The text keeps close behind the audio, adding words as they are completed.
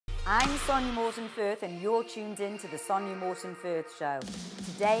I'm Sonya Morton Firth and you're tuned in to the Sonya Morton Firth Show.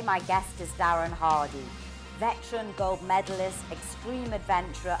 Today my guest is Darren Hardy, veteran gold medalist, extreme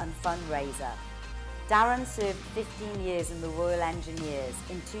adventurer and fundraiser. Darren served 15 years in the Royal Engineers.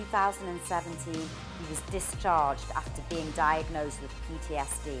 In 2017, he was discharged after being diagnosed with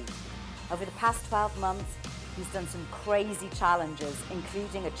PTSD. Over the past 12 months, he's done some crazy challenges,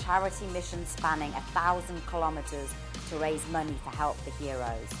 including a charity mission spanning 1,000 kilometers to raise money to help the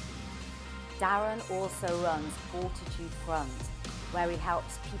heroes. Darren also runs Fortitude Front, where he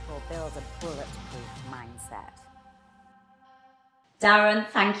helps people build a bulletproof mindset. Darren,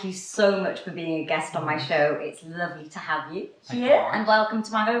 thank you so much for being a guest on my show. It's lovely to have you here, and welcome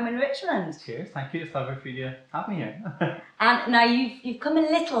to my home in Richmond. Cheers, thank you. It's lovely for you to have me here. And now you've come a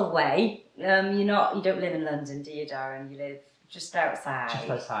little way. You don't live in London, do you, Darren? You live just outside. Just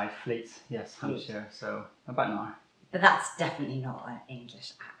outside Fleet, yes, Hampshire. So about an hour. But that's definitely not an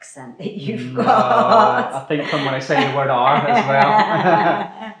English accent that you've No, got. I think from when I say the word "r" as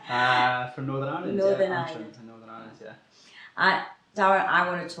well. From Northern Ireland. Northern yeah, Ireland. Northern Ireland, yeah. Darren, I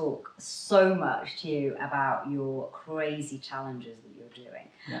want to talk so much to you about your crazy challenges that you're doing.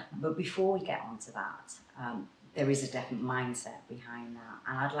 Yeah. But before we get onto that, there is a definite mindset behind that.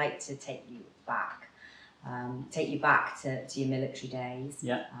 And I'd like to take you back to your military days.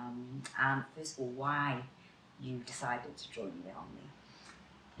 Yeah. And first of all, why you decided to join the army?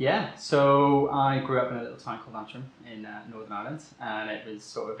 Yeah, so I grew up in a little town called Antrim in Northern Ireland, and it was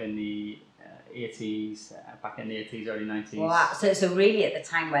sort of in the 80s, back in the 80s, early 90s. Wow. So really at the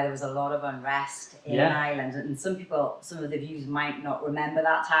time where there was a lot of unrest in Yeah. Ireland, and some of the viewers might not remember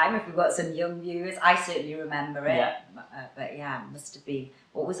that time. If we've got some young viewers, I certainly remember it. Yeah. But yeah, it must have been.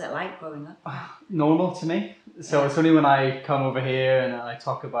 What was it like growing up? Normal to me. So Yeah. it's only when I come over here and I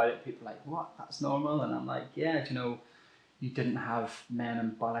talk about it, people are like, what, that's normal? And I'm like, yeah, do you know, you didn't have men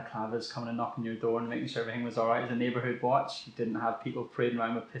in balaclavas coming and knocking your door and making sure everything was all right as a neighbourhood watch. You didn't have people parading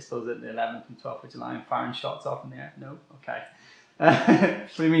around with pistols at the 11th and 12th of July and firing shots off in the air. No? Okay.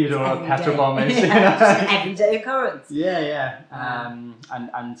 What do you mean you don't have petrol bombers? Yeah, it's an everyday occurrence. Yeah, yeah.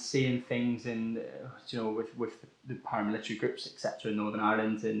 And seeing things in, with the paramilitary groups, etc. in Northern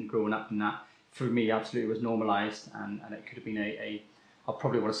Ireland, and growing up in that, for me, absolutely was normalised, and it could have been I'll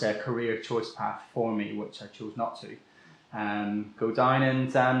probably want to say a career choice path for me, which I chose not to go down.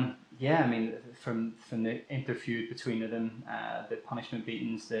 And yeah, I mean, from the interfeud between them, the punishment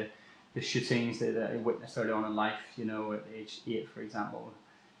beatings, the shootings that I witnessed early on in life, at age 8, for example,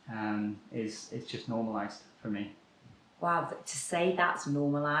 is just normalised for me. Wow, but to say that's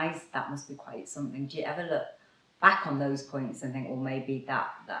normalised, that must be quite something. Do you ever look back on those points and think, well, maybe that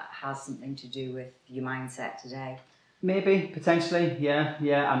has something to do with your mindset today? Maybe, potentially, yeah.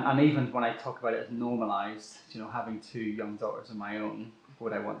 And even when I talk about it as normalised, having 2 young daughters of my own,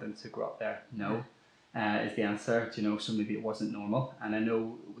 would I want them to grow up there? No, is the answer. So maybe it wasn't normal. And I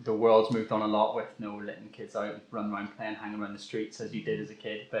know the world's moved on a lot with letting kids out, run around playing, hang around the streets as you did as a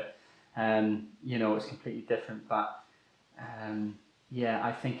kid. But, it's completely different. But, yeah,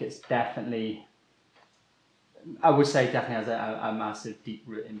 I think it's definitely, I would say definitely has a massive deep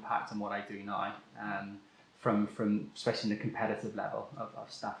root impact on what I do now. From especially in the competitive level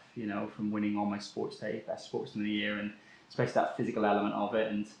of stuff, from winning all my sports day, best sportsman of the year, and especially that physical element of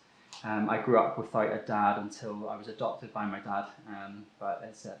it. And I grew up without a dad until I was adopted by my dad, but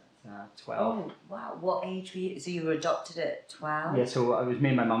it's at 12. Oh, wow. What age were you? So you were adopted at 12? Yeah, so it was me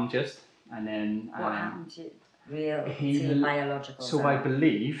and my mum just, and then... What happened to your biological So son? I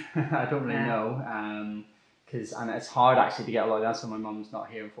believe, I don't really know, and it's hard actually to get a lot of that, so my mum's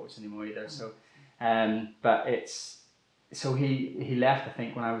not here unfortunately anymore either, so... but he left, I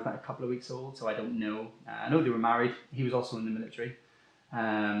think, when I was like a couple of weeks old, so I don't know. I know they were married. He was also in the military.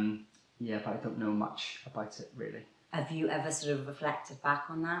 Yeah, but I don't know much about it really. Have you ever sort of reflected back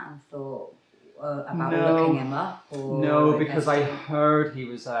on that and thought about looking him up? Or no, because I heard he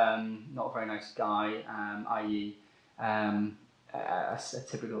was not a very nice guy, i.e. A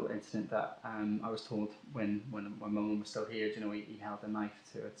typical incident that I was told when my mum was still here. He held a knife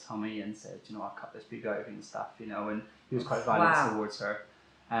to her tummy and said, I'll cut this baby out of you and stuff, and he was quite violent towards her,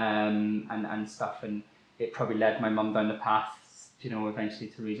 and stuff, and it probably led my mum down the path, eventually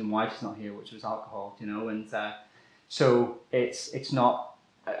to the reason why she's not here, which was alcohol, and so it's not.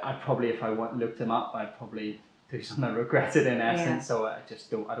 I probably, if I looked him up, I'd probably do something I regretted in essence. Yeah.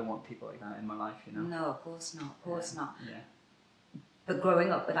 So I don't want people like that in my life, No, of course not. Of course not. Yeah. But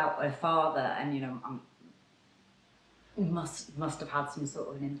growing up without a father, and must have had some sort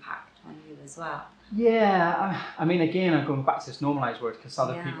of an impact on you as well. Yeah, I mean, again, I'm going back to this normalised word because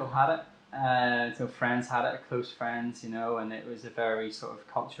other people had it. So friends had it, close friends, you know, and it was a very sort of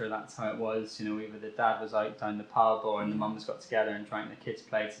culture. That's how it was, you know. Either the dad was out down the pub, or and the mums got together and drank. The kids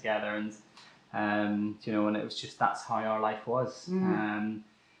played together, and you know, and it was just that's how our life was.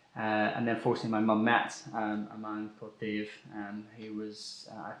 And then fortunately my mum met a man called Dave. He was,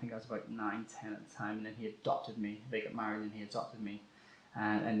 I think I was about 9, 10 at the time, and then he adopted me. They got married and he adopted me.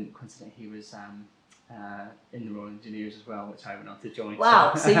 And coincidentally he was in the Royal Engineers as well, which I went on to join.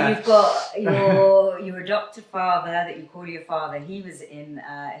 Wow, so you've got your adopted father that you call your father, he was in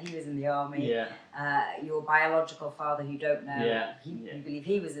the army. Yeah. Your biological father, who you don't know, Yeah. you believe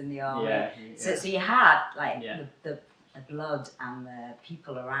he was in the army. Yeah. So you had like the blood and the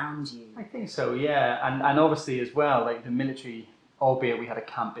people around you. I think so, yeah. And obviously as well, like the military, albeit we had a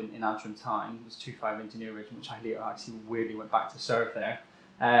camp in Antrim Town, it was 25 Engineer Regiment, which I later actually weirdly went back to serve there.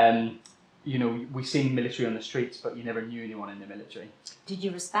 You know, we seen military on the streets, but you never knew anyone in the military. Did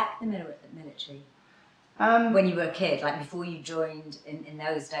you respect the military? When you were a kid, like before you joined in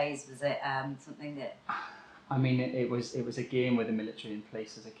those days, was it something that... I mean, it was a game with the military in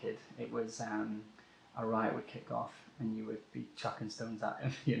place as a kid. It was a riot would kick off and you would be chucking stones at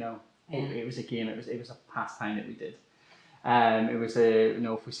him, you know. Yeah. It was a game, it was a pastime that we did. It was you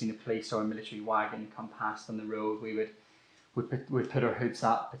know, if we seen a police or a military wagon come past on the road, we'd put our hoods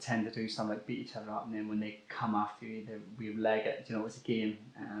up, pretend to do something like beat each other up, and then when they come after you, we would leg it. You know, it was a game.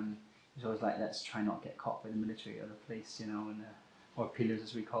 It was always like, let's try not get caught by the military or the police, you know, and or peelers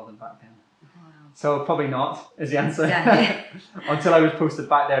as we called them back then. Wow. So probably not is the answer. Yeah. Until I was posted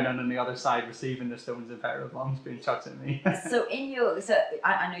back there and on the other side receiving the stones and petrol bombs being chucked at me. So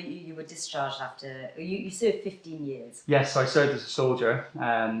I know you were discharged after you served 15 years. Yes, so I served as a soldier,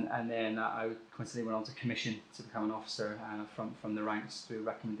 and then I coincidentally went on to commission to become an officer from the ranks through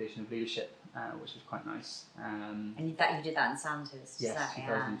recommendation of leadership, which was quite nice. And you did that in Sandhurst. Yes,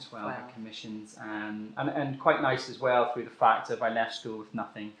 2012 I commissioned, and quite nice as well through the fact of I left school with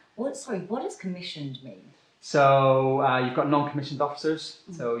nothing. What does commissioned mean? So you've got non-commissioned officers,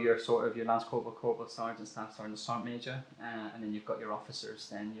 so you're sort of your lance corporal, corporal, sergeant, staff sergeant, sergeant major, and then you've got your officers.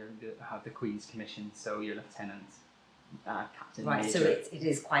 Then you have the Queen's Commission, so your lieutenant, captain, right, major. So it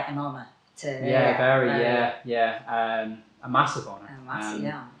is quite an honour to... a massive honour.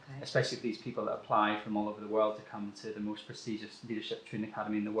 Okay. Especially for these people that apply from all over the world to come to the most prestigious leadership training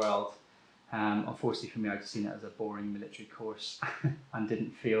academy in the world. Unfortunately for me, I'd seen it as a boring military course and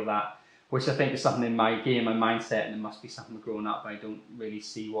didn't feel that, which I think is something in my game, my mindset, and it must be something growing up. I don't really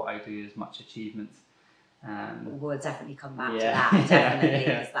see what I do as much achievement. We'll definitely come back to that, definitely,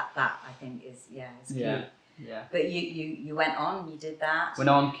 because that I think is, it's key. Yeah. But you went on, you did that? Went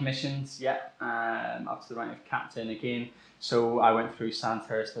on, commissioned, up to the rank of captain again. So I went through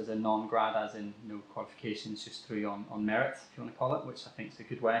Sandhurst as a non-grad, as in no qualifications, just through on merit, if you want to call it, which I think is a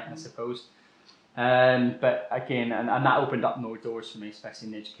good way, I suppose. But again, and that opened up more doors for me, especially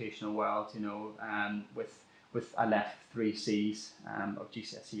in the educational world, you know, with I left 3 C's of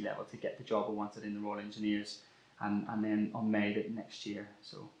GCSE level to get the job I wanted in the Royal Engineers. And then on May next year,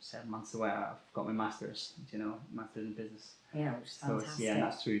 so 7 months away, I've got my Masters, you know, Masters in Business. Yeah, which is fantastic. So and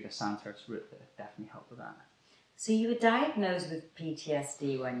that's through the Sandhurst route that definitely helped with that. So you were diagnosed with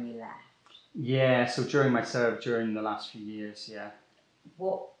PTSD when you left? Yeah, so during my serve, during the last few years, yeah.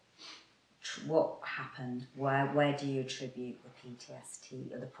 What happened? Where do you attribute the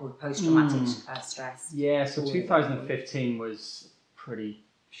PTSD or the post-traumatic stress? Yeah, so 2015 was a pretty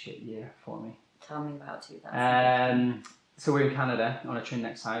shit year for me. Tell me about 2015. So we're in Canada on a training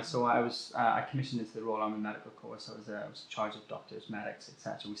exercise. So I commissioned into the Royal Army Medical Corps. So I was in charge of doctors, medics,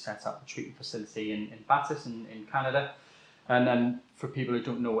 etc. We set up a treatment facility in Bathurst in Canada. And then for people who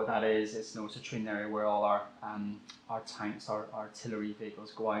don't know what that is, it's a training area where all our tanks, our artillery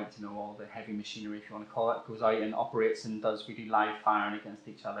vehicles go out. You know, all the heavy machinery, if you want to call it, goes out and operates and we do live firing against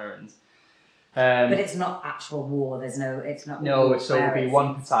each other. And but it's not actual war. It's not. No, so it will be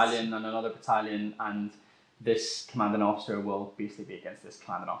one battalion and another battalion, and this commanding officer will basically be against this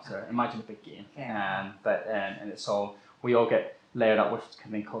commanding officer. Okay. Imagine a big game. Yeah. And it's all, we all get layered up with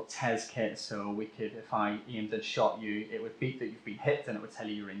something called TES kit. So we could, if I aimed and shot you, it would beep that you've been hit and it would tell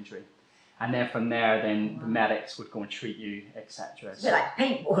you your injury. And then from there, the medics would go and treat you, etc. It's a bit like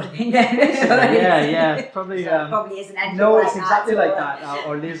paintballing then. Yeah, probably. So probably isn't anything no, like it's exactly that, like that.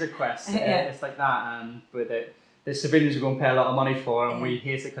 Or Laser Quest. It's like that. But the civilians are going to pay a lot of money for, and we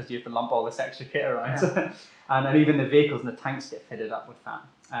hate it because you have to lump all this extra kit around. Yeah. and even the vehicles and the tanks get fitted up with that.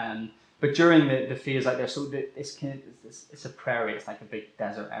 But during the phase like this, so it's a prairie. It's like a big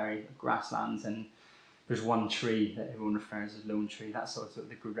desert area, grasslands, and there's one tree that everyone refers as Lone Tree. That's sort of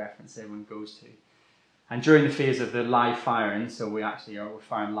the good reference everyone goes to. And during the phase of the live firing, so we're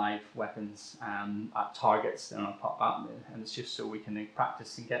firing live weapons at targets and on pop up, and it's just so we can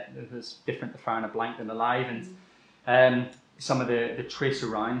practice and get, it's different to firing a blank than a live. And some of the tracer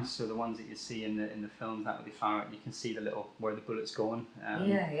rounds, so the ones that you see in the films that they fire, you can see the little where the bullet's going.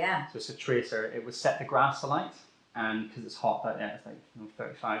 So it's a tracer. It would set the grass alight, and because it's hot, it's like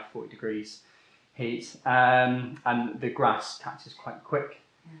 35, 40 degrees heat, and the grass catches quite quick.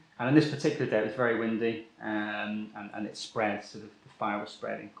 And on this particular day, it was very windy, and it spread, so the fire was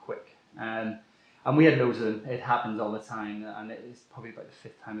spreading quick. And we had loads of them. It happens all the time, and it's probably about the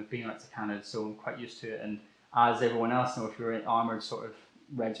 5th time I've been out to Canada, so I'm quite used to it. And as everyone else knows, if you're in armoured sort of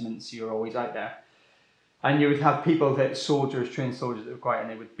regiments, you're always out there. And you would have people trained soldiers that would go out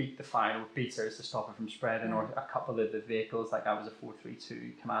and they would beat the fire with beaters to stop it from spreading, or a couple of the vehicles, like I was a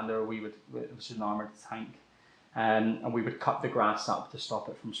 432 commander, which is an armoured tank. And we would cut the grass up to stop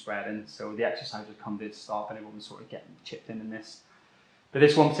it from spreading. So the exercise would come to stop, and everyone would sort of get chipped in this. But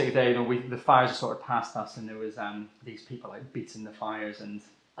this one particular day, the fires sort of passed us, and there was these people like beating the fires. And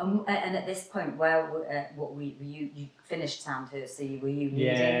at this point, you finished Sandhurst, so were you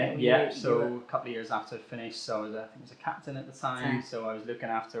leading? So a couple of years after I finished, so I think I was a captain at the time. Okay. So I was looking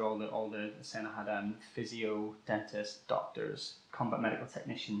after all the. Saying I had physio, dentists, doctors, combat medical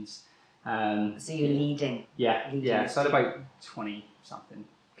technicians. So you're leading? Yeah. So I had about 20 something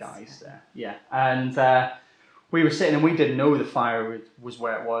guys there. Yeah, and we were sitting, and we didn't know the fire was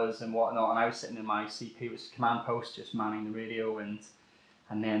where it was and whatnot. And I was sitting in my CP, which is command post, just manning the radio, and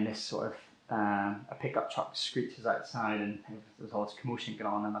then this sort of a pickup truck screeches outside, and there's all this commotion going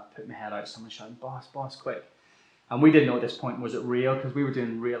on. And I put my head out, someone shouting, "Boss, quick!" And we didn't know at this point, was it real? Because we were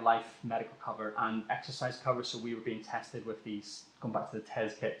doing real life medical cover and exercise cover, so we were being tested with these, going back to the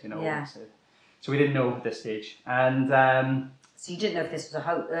TES kit, So we didn't know at this stage. And so you didn't know if this was a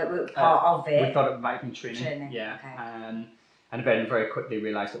part of it? We thought it might have been training. Yeah. Okay. And then very quickly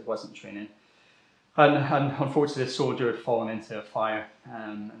realised it wasn't training. And unfortunately, the soldier had fallen into a fire,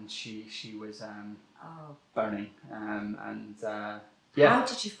 and she was burning. How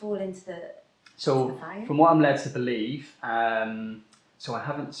did you fall into the... So, from what I'm led to believe, so I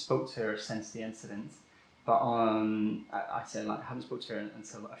haven't spoke to her since the incident, but I haven't spoke to her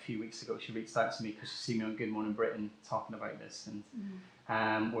until a few weeks ago. She reached out to me because she seen me on Good Morning Britain talking about this,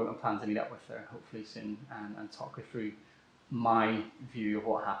 and we're planning to meet up with her hopefully soon and talk her through my view of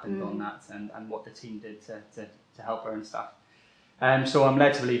what happened on that and what the team did to help her and stuff. So I'm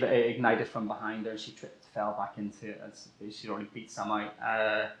led to believe it ignited from behind her, and she tripped, fell back into it as she'd already beat some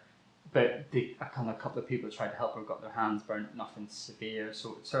out. But a couple of people tried to help her, got their hands burnt, nothing severe.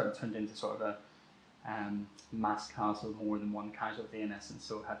 So it sort of turned into sort of a mass casualty, more than one casualty in essence.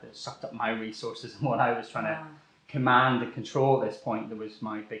 So it had to sucked up my resources and what I was trying to command and control at this point. That was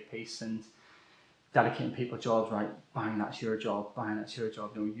my big piece, and dedicating people jobs, right? Bang, that's your job.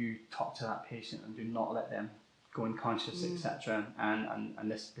 No, you talk to that patient and do not let them go unconscious, etc. And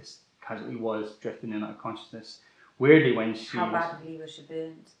this casualty was drifting in out of consciousness. Weirdly, when she How badly was she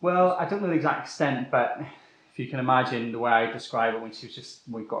burned? Well, I don't know the exact extent, but if you can imagine the way I describe it, when she was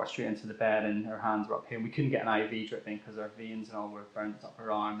we got her straight into the bed and her hands were up here, and we couldn't get an IV dripping because her veins and all were burnt up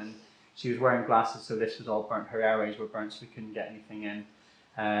her arm, and she was wearing glasses, so this was all burnt. Her airways were burnt, so we couldn't get anything in.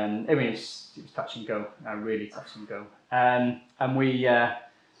 It was touch and go, really touch and go. And we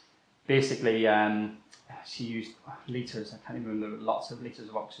basically, she used litres, I can't even remember, lots of litres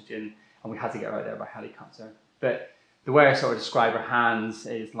of oxygen, and we had to get her out there by helicopter. But the way I sort of describe her hands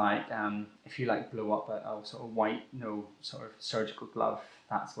is like, if you blow up a sort of white, sort of surgical glove,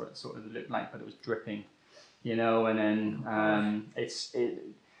 that's what it sort of looked like, but it was dripping, and then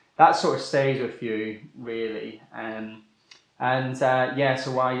that sort of stays with you, really. So I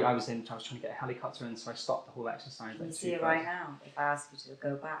was trying to get a helicopter in, so I stopped the whole exercise. Can you see it right now? If I ask you to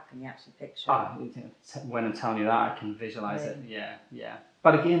go back and you actually picture it? When I'm telling you that, I can visualize it. Yeah.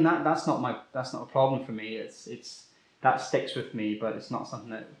 But again, that's not a problem for me. It's that sticks with me, but it's not something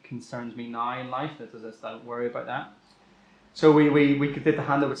that concerns me now in life. Don't worry about that. So we did the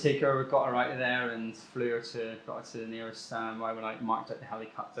handover, take her, we got her out of there and got her to the nearest. I went out, marked out the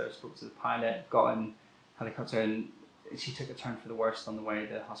helicopter, spoke to the pilot, got in helicopter, and she took a turn for the worst on the way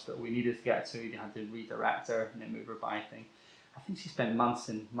to the hospital we needed to get to. They had to redirect her and then move her by thing. I think she spent months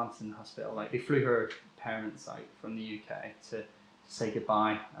in the hospital. They flew her parents out from the UK to say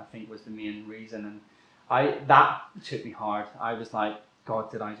goodbye, I think was the main reason. And that took me hard. I was like, God,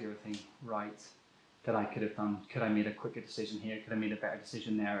 did I do everything right that I could have done? Could I made a quicker decision here? Could I made a better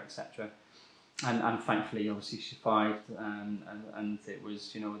decision there, etc. And thankfully, obviously, she survived, and it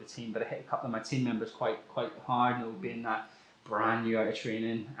was, the team. But it hit a couple of my team members quite hard, being that brand new out of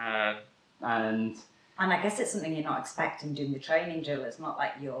training. And And I guess it's something you're not expecting doing the training drill. It's not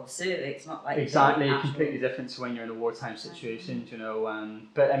like your cervix, it's not like exactly completely different to when you're in a wartime situation, you know.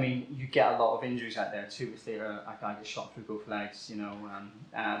 But I mean, you get a lot of injuries out there. 2 weeks later, a guy gets shot through both legs, you know,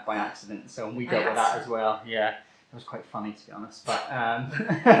 by accident. So we dealt with that as well. Yeah, it was quite funny to be honest. But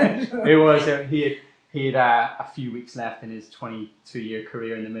it was. He had a few weeks left in his 22-year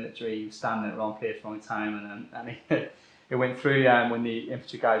career in the military. He was standing at the wrong place, wrong time, and he, it went through when the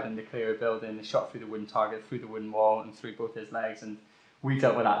infantry guys in the clear building. They shot through the wooden target, through the wooden wall, and through both his legs. And we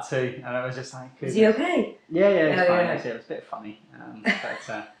dealt with that too. And I was just like, is he okay? Yeah, it was fine. Actually, it was a bit funny, but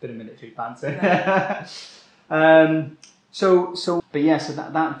a bit of military banter. But yeah, so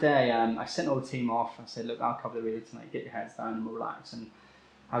that day, I sent all the team off. I said, look, I'll cover the relay tonight. Get your heads down and we'll relax. And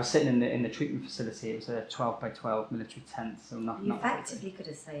I was sitting in the treatment facility. It was a 12 by 12 military tent, so nothing. You effectively could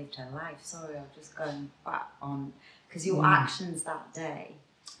have saved her life. Sorry, I'm just going back on because your actions that day.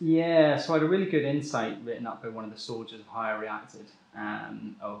 Yeah, so I had a really good insight written up by one of the soldiers of how I reacted,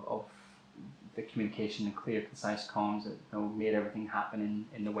 of the communication and clear, concise comms that, you know, made everything happen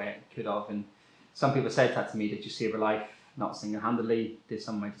in the way it could have. And some people said that to me: did you save her life? Not single-handedly. Did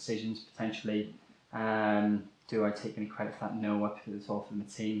some of my decisions potentially? Do I take any credit for that? No, I put it all from the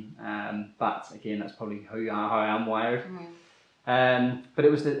team. But again, that's probably how I am wired. But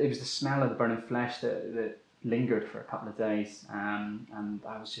it was the smell of the burning flesh that lingered for a couple of days, and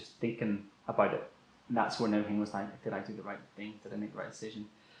I was just thinking about it. And that's when everything was like, did I do the right thing? Did I make the right decision?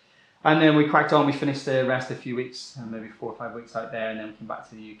 And then we cracked on. We finished the rest of a few weeks, maybe 4 or 5 weeks out there, and then we came back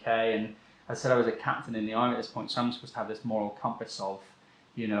to the UK. And I said I was a captain in the army at this point, so I'm supposed to have this moral compass of,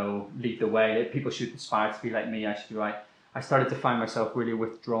 you know, lead the way. People should aspire to be like me. I should be right. I started to find myself really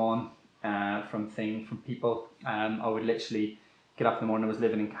withdrawn from people. I would literally get up in the morning. I was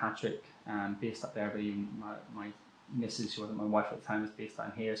living in Catterick, based up there, but even my missus, she wasn't my wife at the time, was based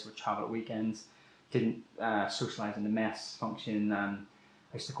down here, so we'd travel at weekends. Didn't socialise in the mess function. I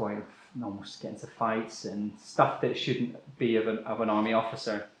used to go out and almost get into fights and stuff that shouldn't be of an army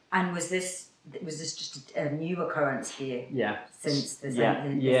officer. And was this just a new occurrence for you? Yeah. Since this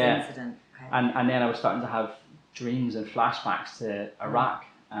incident? Okay. And then I was starting to have dreams and flashbacks to Iraq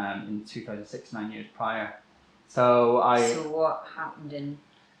in 2006, 9 years prior. So what happened in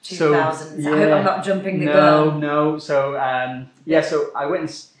 2000? I hope I'm not jumping the gun. No. So so I went and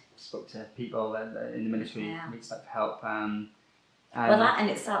spoke to people in the military, reached out for help. Well, that in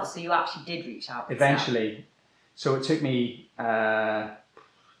itself, so you actually did reach out. Eventually. So it took me 5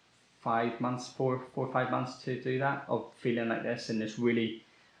 months, 4 or 5 months to do that, of feeling like this, and this really,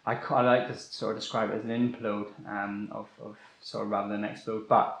 I like to sort of describe it as an implode of sort of rather than explode,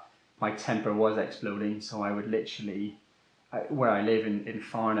 but my temper was exploding. So I would literally, where I live in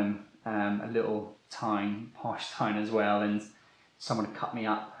Farnham, a little town, posh town as well, and someone had cut me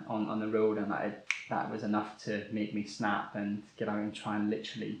up on the road, and that was enough to make me snap and get out and try and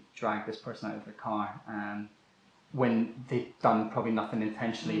literally drag this person out of the car. When they'd done probably nothing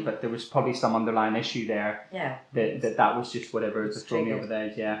intentionally, but there was probably some underlying issue there. Yeah. That was just whatever was throwing me over the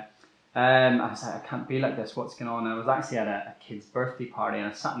edge. Yeah. I was like, I can't be like this. What's going on? I was actually at a kid's birthday party, and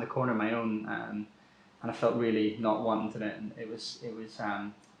I sat in the corner of my own, and I felt really not wanted it. And it was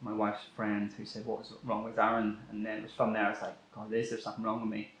my wife's friend who said, "What was wrong with Darren?" And then it was from there I was like, "God, is there something wrong with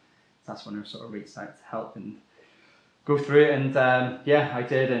me?" So that's when I sort of reached out to help and go through it. And I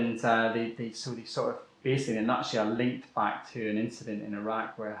did. And they sort of, basically, in a nutshell, linked back to an incident in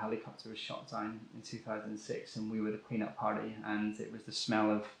Iraq where a helicopter was shot down in 2006, and we were the clean-up party, and it was the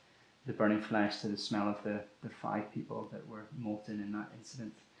smell of the burning flesh to the smell of the 5 people that were molten in that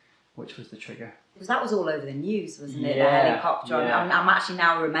incident, which was the trigger. Because that was all over the news, wasn't it? The helicopter. Yeah. I'm actually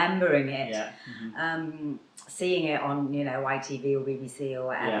now remembering it. Yeah. Mm-hmm. Seeing it on, ITV or BBC or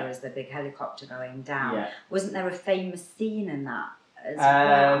whatever, as the big helicopter going down. Yeah. Wasn't there a famous scene in that?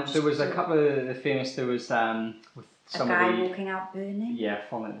 There was a couple of the famous. There was with somebody, a guy walking out burning. Yeah,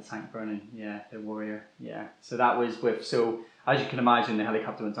 falling in the tank burning. Yeah, the warrior. Yeah, so that was with. So as you can imagine, the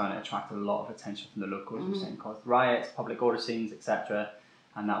helicopter went down. It attracted a lot of attention from the locals. It was saying caused riots, public order scenes, etc.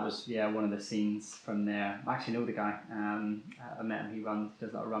 And that was one of the scenes from there. I actually know the guy. I met him. He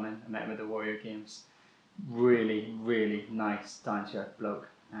does a lot of running. I met him at the Warrior Games. Really, really nice, down to earth bloke.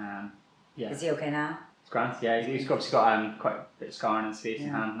 Is he okay now? Grant, yeah, he's obviously got quite a bit of scarring on his face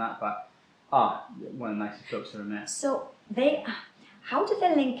and hand and that, but one of the nicest blokes I've ever met. So how did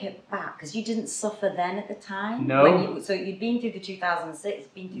they link it back? Because you didn't suffer then at the time. No. So you'd been through the 2006,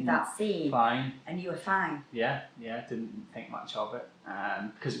 been through that scene. Fine. And you were fine. Yeah, didn't think much of it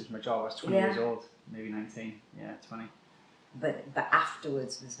because it was my job. I was 20 years old, maybe 19, 20. But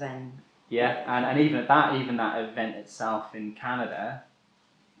afterwards was when. Yeah, and even that event itself in Canada,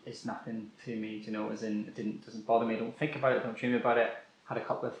 is nothing to me, you know, as in doesn't bother me. I don't think about it, don't dream about it. Had a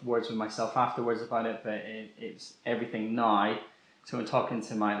couple of words with myself afterwards about it, but it's everything now. So I'm talking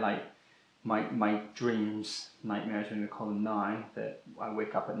to my dreams, nightmares, when we call them now, that I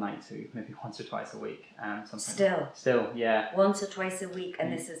wake up at night to maybe once or twice a week. Still, yeah. Once or twice a week,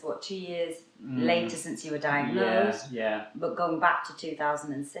 and this is what, 2 years later since you were diagnosed. Yeah. But going back to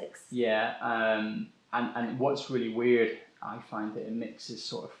 2006. Yeah. And what's really weird, I find that it mixes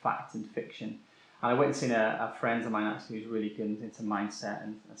sort of fact and fiction. And I went and seen a friend of mine actually who's really good into mindset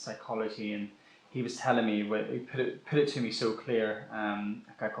and psychology, and he was telling me, he put it to me so clear, a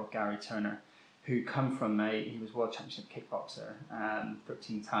guy called Gary Turner, who come from he was world championship kickboxer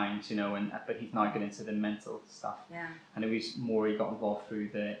 13 times, you know, but he's now got into the mental stuff. Yeah. And he got involved through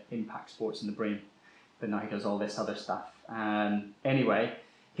the impact sports in the brain, but now he does all this other stuff. Anyway,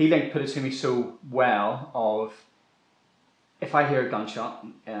 he then put it to me so well of, if I hear a gunshot,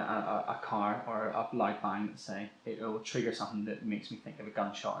 a car or a loud bang, let's say, it will trigger something that makes me think of a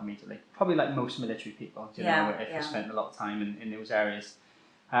gunshot immediately. Probably like most military people, you know, if they spent a lot of time in those areas.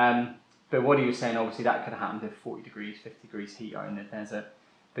 But what he was saying, obviously that could have happened at 40 degrees, 50 degrees heat out in the desert.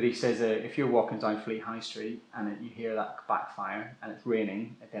 But he says if you're walking down Fleet High Street and you hear that backfire and it's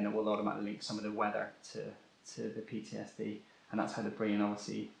raining, then it will automatically link some of the weather to the PTSD. And that's how the brain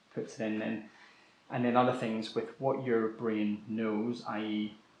obviously puts it in. And then other things with what your brain knows,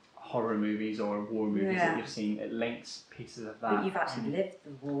 i.e. horror movies or war movies that you've seen, it links pieces of that. But you've actually lived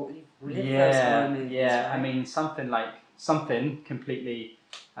the war, you've lived those horror movies, right? I mean, something completely,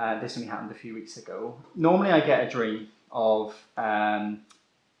 this only happened a few weeks ago. Normally I get a dream of, not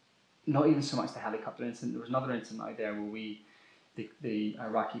even so much the helicopter incident, there was another incident out there where the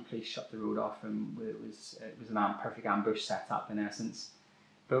Iraqi police shut the road off, and it was an perfect ambush set up in essence.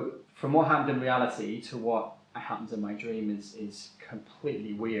 But from what happened in reality to what happens in my dream is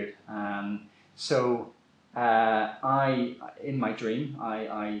completely weird. In my dream,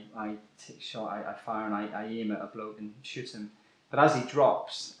 I take a shot, I fire, and I aim at a bloke and shoot him. But as he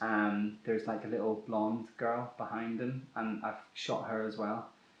drops, there's like a little blonde girl behind him, and I've shot her as well.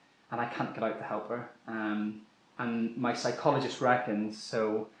 And I can't get out to help her. And my psychologist reckons,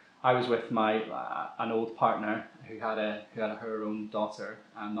 so I was with an old partner who had her own daughter,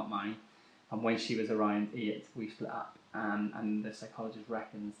 not mine. And when she was around 8, we split up. And the psychologist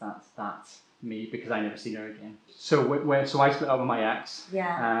reckons that's me, because I never seen her again. So I split up with my ex.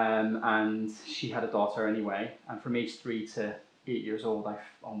 Yeah. And she had a daughter anyway. And from age 3 to 8 years old, I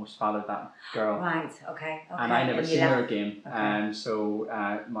almost fathered that girl. Right. Okay. And I never seen her again. Okay.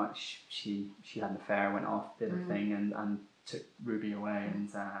 She had an affair, went off, did her thing, and took Ruby away, and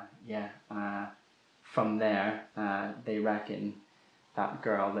from there they reckon that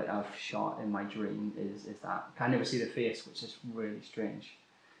girl that I've shot in my dream is that. I never see the face, which is really strange,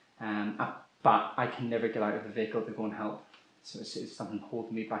 but I can never get out of the vehicle to go and help, so it's something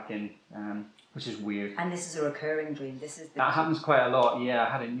holding me back in, which is weird. And this is a recurring dream. That happens quite a lot. I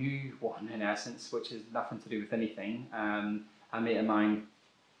had a new one in essence, which is nothing to do with anything. A mate of mine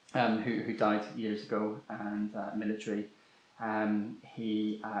who died years ago, and military.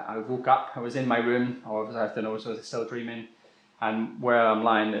 I woke up, I was in my room, or I don't know, so I was still dreaming, and where I'm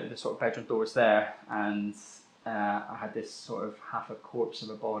lying, the sort of bedroom door was there, and I had this sort of half a corpse of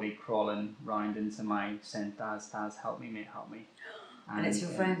a body crawling round into my saying, Daz, help me, mate, help me. And it's your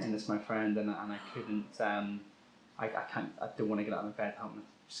friend? And it's my friend, and I couldn't, I don't want to get out of my bed, help me.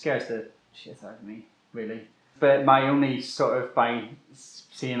 It scares the shit out of me, really. But my only sort of, by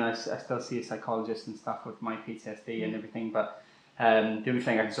seeing, I still see a psychologist and stuff with my PTSD and everything, but the only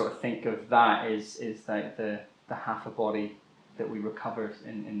thing I can sort of think of that is like the half a body that we recovered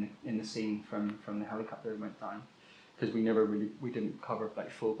in the scene from the helicopter that went down, because we didn't cover like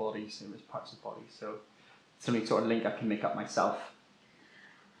full bodies, it was parts of bodies, so it's the only sort of link I can make up myself.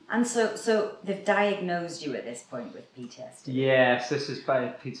 And so they've diagnosed you at this point with PTSD? Yes, this is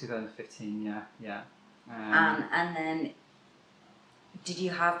by 2015, yeah. And then, did you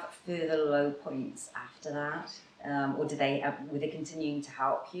have further low points after that, or were they continuing to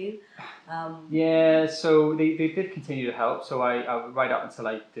help you? Yeah, so they did continue to help. So I right up until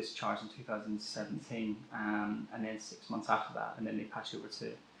I discharged in 2017, and then 6 months after that, and then they passed over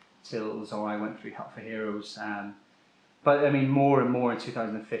to Zora. I went through Help for Heroes. But I mean, more and more in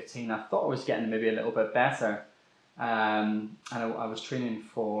 2015, I thought I was getting maybe a little bit better. And I was training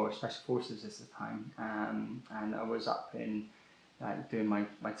for Special Forces at the time, and I was up in doing my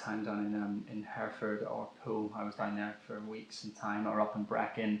time down in Hereford or Poole. I was down there for weeks in time, or up in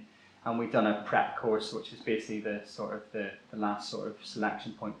Brecon, and we'd done a prep course, which is basically the last sort of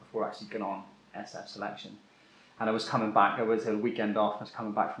selection point before actually going on SF selection. And I was coming back, it was a weekend off, I was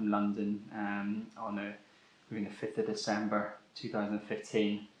coming back from London on the 5th of December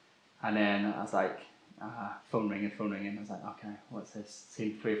 2015. And then I was like, phone ringing. I was like, okay, what's this?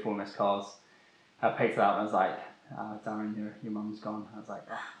 Seen 3 or 4 missed calls. I picked it up and I was like, Darren, your mum's gone. I was like,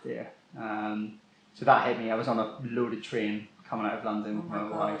 oh dear. So that hit me. I was on a loaded train coming out of London with my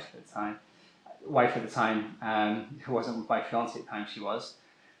wife at the time. Who wasn't my fiance at the time, she was.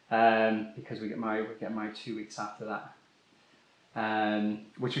 Because we get married 2 weeks after that.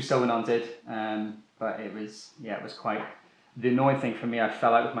 Which we still went on did. But it was quite... The annoying thing for me, I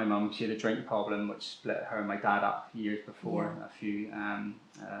fell out with my mum. She had a drink problem which split her and my dad up years before.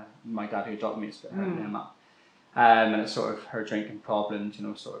 My dad who adopted me split her and them up. And it's sort of her drinking problems,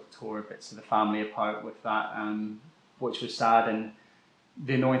 sort of tore bits of the family apart with that, which was sad. And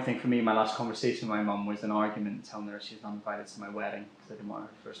the annoying thing for me, my last conversation with my mum was an argument telling her she's not invited to my wedding because I didn't want her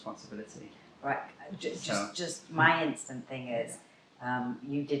for responsibility. Right, just my instant thing is,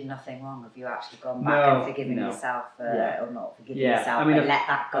 you did nothing wrong. Have you actually gone back and forgiven yourself, or not forgiven yourself, but let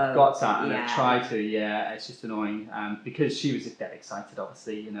that go? I've got that, and I try to. Yeah, it's just annoying because she was dead excited,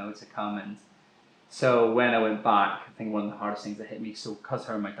 obviously, to come. And so when I went back, I think one of the hardest things that hit me. So because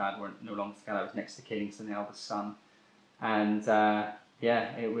her and my dad weren't no longer together, I was next to Kingston, the eldest son, and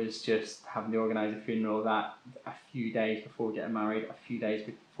it was just having to organise a funeral that a few days before getting married, a few days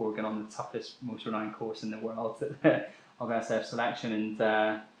before getting on the toughest, most renowned course in the world of SF selection, and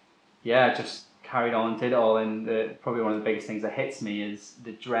just carried on, did it all. And probably one of the biggest things that hits me is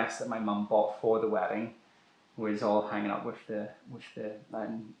the dress that my mum bought for the wedding was all hanging up with the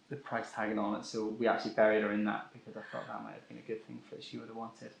price tag on it. So we actually buried her in that because I thought that might have been a good thing for she would have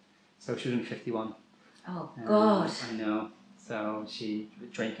wanted. So she was only 51. Oh God! I know. So she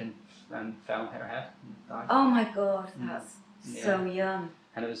was drinking and fell and hit her head and died. Oh my God, that's so young.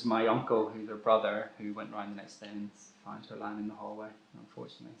 And it was my uncle, who's her brother, who went round the next day and found her lying in the hallway,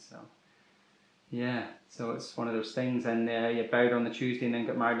 unfortunately. So, so it's one of those things. And buried her on the Tuesday and then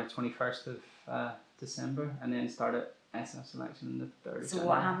got married on the 21st of December and then started SF selection on the 3rd of January.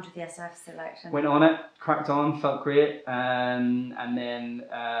 What happened with the SF selection? Went on it, cracked on, felt great. And then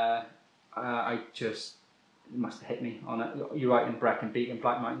I just... It must have hit me on it. You're right in Brecon Beacon,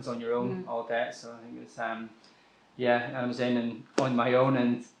 Black Mountains on your own all day. So I think it was, I was in and on my own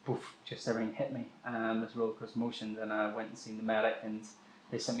and poof, just everything hit me. It was roller coaster emotions, and I went and seen the medic and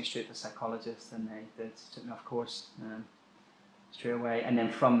they sent me straight to a psychologist and they took me off course straight away. And then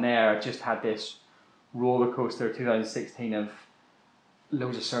from there, I just had this roller coaster 2016 of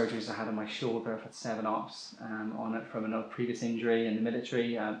loads of surgeries I had on my shoulder. I've had 7 ops on it from another previous injury in the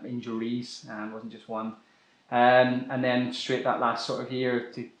military, injuries, wasn't just one. And then straight that last sort of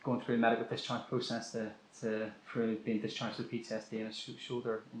year to going through the medical discharge process for being discharged with PTSD and a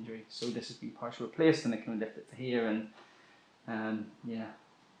shoulder injury. So this has been partially replaced and they can lift it to here and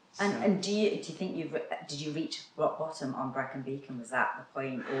So. And do you think did you reach rock bottom on Brecon Beacon? Was that the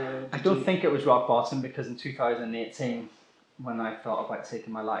point, or I don't think it was rock bottom because in 2018 when I thought about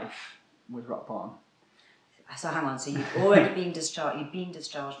taking my life was rock bottom. So hang on, so you've already been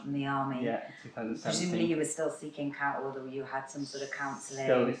discharged, from the army. Yeah, 2017. Presumably you were still seeking counsel, or you had some sort of counselling.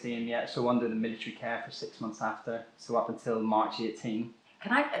 Still seeing, so under the military care for 6 months after, so up until March 18.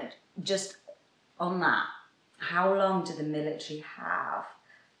 Can I, just on that, how long did the military have,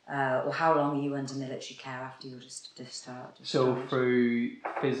 or how long are you under military care after you were discharged? So through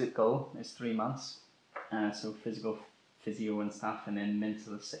physical is 3 months, so physical, physio and stuff, and then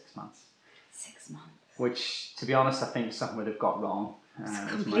mental is 6 months. 6 months. Which, to be honest, I think something would have got wrong. It's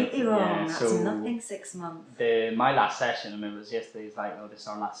completely wrong. That's so nothing 6 months. My last session, I remember it was yesterday, it's like, oh, this is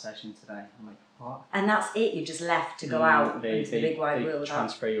our last session today. I'm like, what? And that's it? You just left to go out into the big wide world? They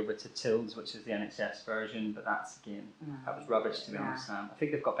transfer you over to TILS, which is the NHS version, but that's, again, that was rubbish, to be honest. I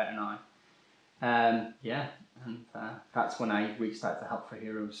think they've got better now. And that's when I reached out to Help for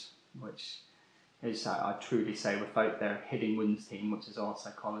Heroes, which is, I truly say, without their Hidden Wounds team, which is all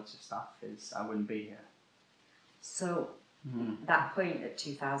psychology stuff, I wouldn't be here. So, that point at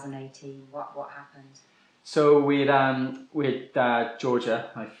 2018, what happened? So we had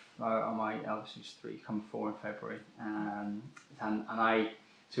Georgia, my eldest who's 3, come 4 in February, and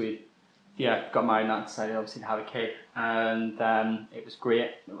we got married and decided obviously to have a kid, and it was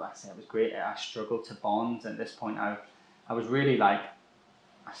great. I say it was great. I struggled to bond at this point. I was really like,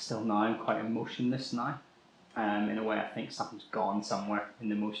 I'm quite emotionless now. In a way, I think something's gone somewhere in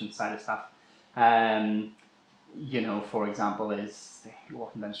the emotion side of stuff. For example, is you're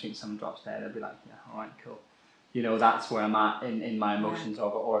walking down the street and someone drops dead, I'd be like, yeah, all right, cool. That's where I'm at in my emotions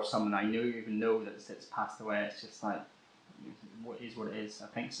of it. Or if someone I even know that's passed away, it's just like, what is what it is. I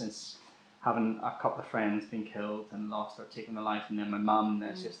think since having a couple of friends been killed and lost or taken their life, and then my mum,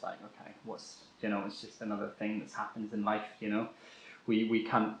 it's just like, okay, what's, you know, it's just another thing that happens in life, you know. We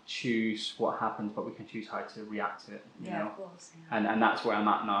can't choose what happens, but we can choose how to react to it, you know. Of course. Yeah. And that's where I'm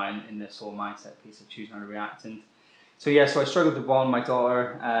at now in this whole mindset piece of choosing how to react. And so yeah, so I struggled to bond my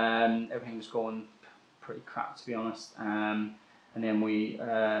daughter. Everything was going pretty crap, to be honest. And then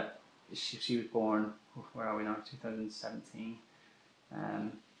she was born. Where are we now? 2017.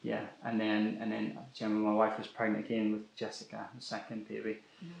 Yeah, and then generally my wife was pregnant again with Jessica, the second baby,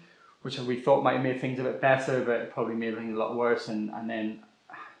 which we thought might have made things a bit better, but it probably made things a lot worse. And then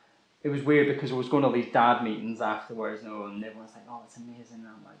it was weird because I was going to all these dad meetings afterwards, you know, and everyone's like, "Oh, it's amazing," and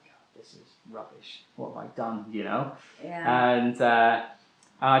I'm like, oh, "This is rubbish. What have I done?" You know. Yeah. And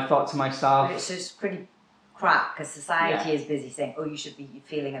I thought to myself, but it's just pretty crap because society is busy saying, "Oh, you should be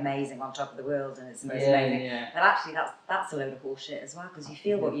feeling amazing on top of the world and it's the most amazing." Yeah. But actually, that's a load of bullshit as well, because you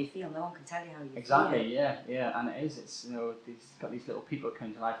feel what you feel. No one can tell you how you feel. Exactly. Yeah, and it is. It's, you know, got these little people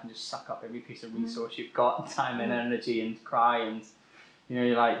come to life and just suck up every piece of resource you've got, time and energy, and cry, and you know,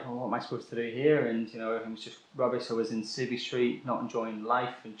 you're like, "Oh, what am I supposed to do here?" And you know, everything was just rubbish. I was in Civvy Street, not enjoying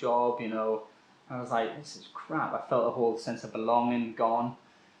life and job. You know, I was like, "This is crap." I felt a whole sense of belonging gone.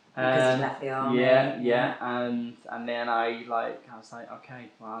 Because you left the army. Yeah, and then I was like, okay,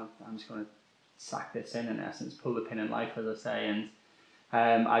 well, I'm just going to sack this in essence, pull the pin in life, as I say,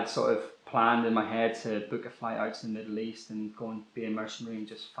 and I'd sort of planned in my head to book a flight out to the Middle East and go and be a mercenary and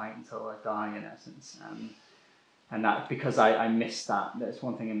just fight until I die, in essence, and that, because I missed that. That's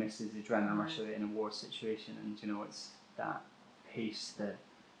one thing I miss, is the adrenaline rush of it in a war situation, and you know, it's that piece that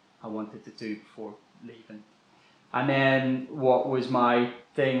I wanted to do before leaving. And then what was my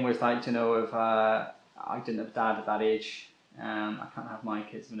thing was like, you know, if I didn't have a dad at that age, I can't have my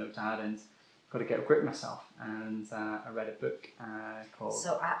kids with no dad, and got to get a grip of myself. And I read a book called...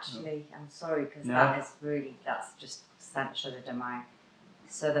 So actually, I'm sorry, because that's just censored in my...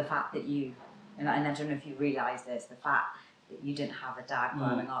 So the fact that you, and I don't know if you realise this, the fact that you didn't have a dad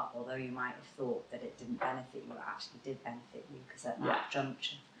growing up, although you might have thought that it didn't benefit you, it actually did benefit you, because at that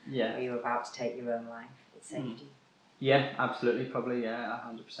juncture, where you were about to take your own life, it saved you. Yeah, absolutely, probably,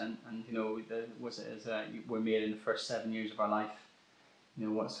 100%. And you know, we're made in the first 7 years of our life. You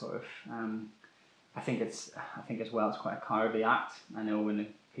know, what sort of, I think as well, it's quite a cowardly act. I know when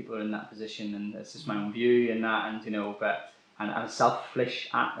people are in that position, and it's just my own view and that, and you know, but and a selfish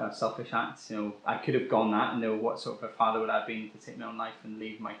act. You know, I could have gone that, and know what sort of a father would I have been to take my own life and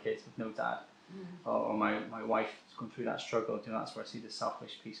leave my kids with no dad, or my wife going through that struggle. You know, that's where I see the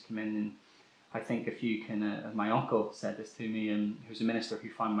selfish piece come in. And I think if you can, as my uncle said this to me, and who was a minister who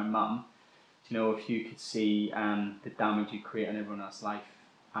found my mum, you know, if you could see the damage you create in everyone else's life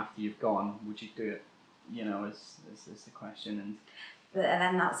after you've gone, would you do it? You know, is the question. And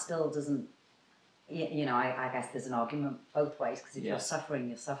then that still doesn't, you know, I guess there's an argument both ways, because if you're suffering,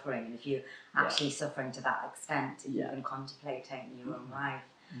 you're suffering, and if you're actually suffering to that extent, you can contemplate taking your own life.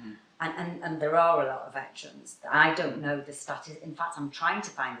 And there are a lot of veterans. I don't know the statistics. In fact, I'm trying to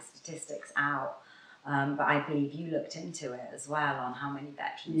find the statistics out. But I believe you looked into it as well, on how many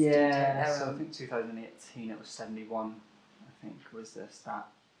veterans do take their own. I think 2018 it was 71. I think was the stat.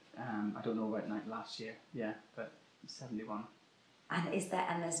 I don't know about last year. Yeah, but 71. And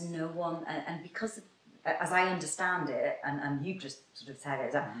there's no one, and because, as I understand it, and you just sort of said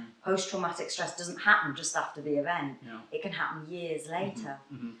it, that post-traumatic stress doesn't happen just after the event. No. It can happen years later.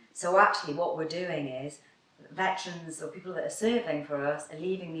 So actually what we're doing is, veterans or people that are serving for us are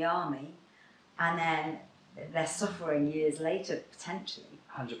leaving the army, and then they're suffering years later, potentially.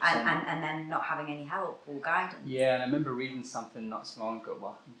 100%. And then not having any help or guidance. Yeah, and I remember reading something not so long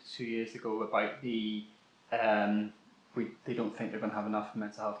ago, 2 years ago, about the... they don't think they're going to have enough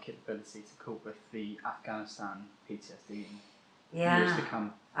mental health capability to cope with the Afghanistan PTSD in years to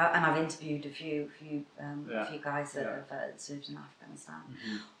come. And I've interviewed a few guys that have served in Afghanistan.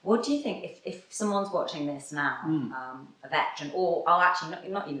 What do you think, if someone's watching this now, a veteran, or actually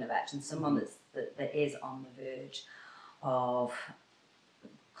not even a veteran, someone that is on the verge of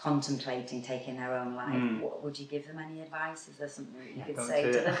contemplating taking their own life, what would you give them? Any advice? Is there something that you could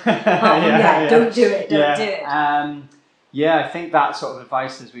say to them? Don't do it, don't do it. Yeah, I think that sort of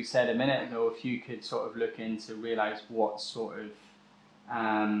advice, as we said a minute ago, if you could sort of look into, realise what sort of,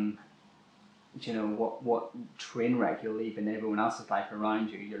 you know, what train wreck you'll leave in everyone else's life around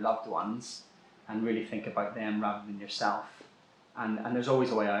you, your loved ones, and really think about them rather than yourself. And there's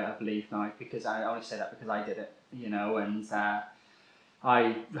always a way out, I believe now, because I only say that because I did it, you know, and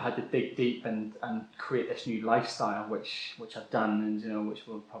I had to dig deep and create this new lifestyle, which I've done, and you know, which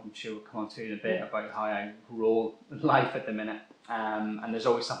we'll probably come on to in a bit, about how I roll life at the minute. and there's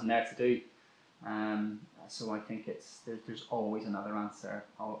always something there to do. So I think there's always another answer.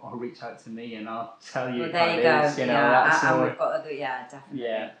 Or reach out to me and I'll tell you. Well, there you go. Is, you know, and we've got definitely.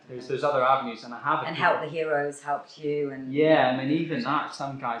 Yeah, there's other avenues, and I have. And help the heroes helped you, and I mean, even that,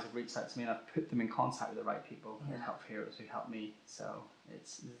 some guys have reached out to me, and I've put them in contact with the right people who help heroes who help me. So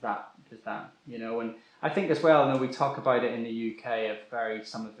there's that, you know. And I think as well, you know, we talk about it in the UK of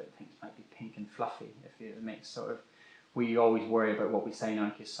some of it things might be pink and fluffy. If it makes sort of, we always worry about what we say now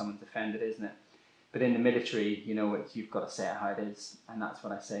in case someone's offended, isn't it? But in the military, you know, you've got to say it how it is, and that's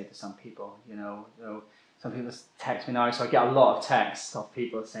what I say to some people. You know, some people text me now, so I get a lot of texts of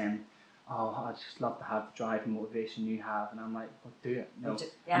people saying, "Oh, I'd just love to have the drive and motivation you have," and I'm like, "Well, do it." No,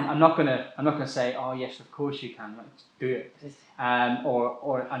 I'm not gonna say, "Oh, yes, of course you can." Like, just do it,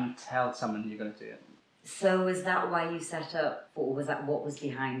 and tell someone you're gonna do it. So is that why you set up, or was that what was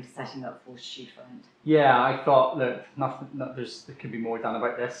behind setting up Fortitude Fund? Yeah, I thought that there could be more done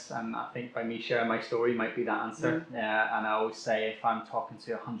about this, and I think by me sharing my story might be that answer. And I always say if I'm talking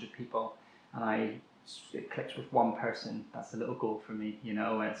to 100 people and it clicks with one person, that's a little goal for me, you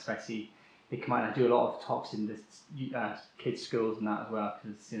know. Especially they come out and I do a lot of talks in the kids' schools and that as well,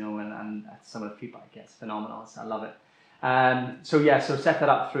 because you know, and some of the feedback I get is phenomenal. So I love it. So set that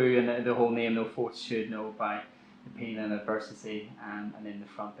up through, and the whole name, no fortitude, no by the pain and adversity, and in the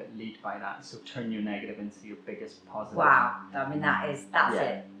front bit, lead by that. So turn your negative into your biggest positive. Wow, I mean that's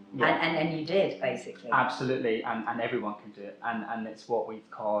it. Yeah. And you did basically. Absolutely, and everyone can do it, and it's what we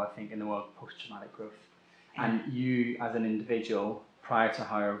call, I think, in the world, post-traumatic growth. And you as an individual, prior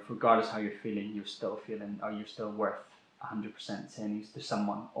to regardless how you're feeling, you're still feeling, or you're still worth 100% to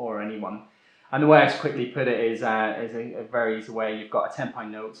someone or anyone. And the way I quickly put it is a very easy way. You've got a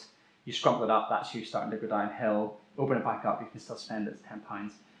 £10 note, you scrumple it up, that's you starting to go downhill. Open it back up, you can still spend it, it's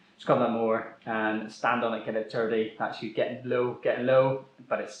 £10. Scrumple it more and stand on it, get it dirty, that's you getting low,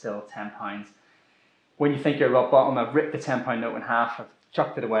 but it's still £10. When you think you're rock bottom, I've ripped the £10 note in half, I've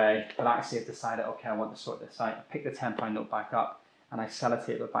chucked it away, but actually I've decided, okay, I want to sort this out. I pick the £10 note back up and I sellotape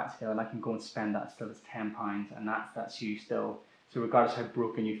it back together, and I can go and spend that still as £10, and that's you still. So regardless how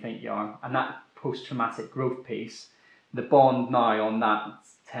broken you think you are, and that post-traumatic growth piece, the bond now on that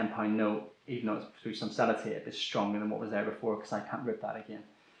 £10 note, even though it's through some sellotape, is stronger than what was there before, because I can't rip that again.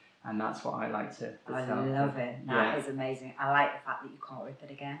 And that's what I like to I love it. That is amazing. I like the fact that you can't rip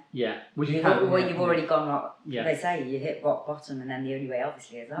it again. Yeah. You've already gone rock. Yeah. They say you hit rock bottom, and then the only way,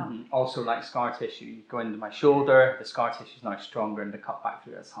 obviously, is up. Also, like scar tissue, you go into my shoulder, the scar tissue is now stronger, and the cut back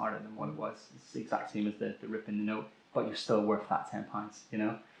through it's harder than what it was. It's the exact same as the rip in the note, but you're still worth that £10, you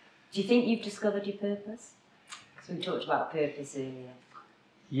know? Do you think you've discovered your purpose? Because we talked about purpose earlier.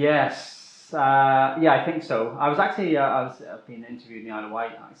 Yes. I think so. I was actually, I've been interviewed in the Isle of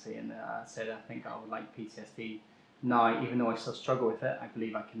Wight actually, and I said I think I would like PTSD. Now, even though I still struggle with it, I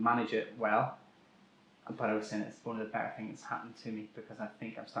believe I can manage it well. But I was saying it's one of the better things that's happened to me, because I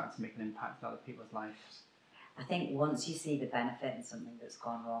think I'm starting to make an impact in other people's lives. I think once you see the benefit in something that's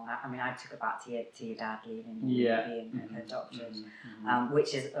gone wrong, I mean, I took it back to your dad leaving and adopted,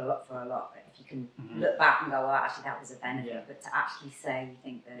 which is a lot for a lot. If you can look back and go, well, actually that was a benefit, but to actually say you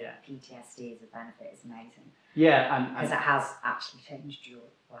think that PTSD is a benefit is amazing. Yeah, and because it has actually changed your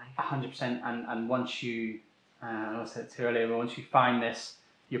life. 100%, and once you, I said it earlier, but once you find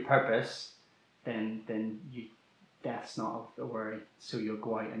your purpose, then death's not a worry. So you'll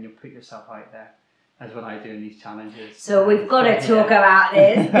go out and you'll put yourself out there. That's what I do in these challenges. So we've got to talk about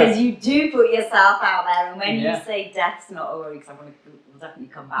this, because you do put yourself out there, and when you say death's not a worry, because we'll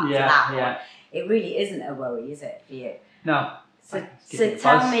definitely come back to that one, it really isn't a worry, is it, for you? No. So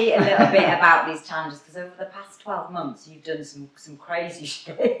tell me a little bit about these challenges, because over the past 12 months you've done some crazy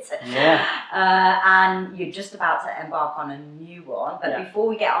shit. And you're just about to embark on a new one. But before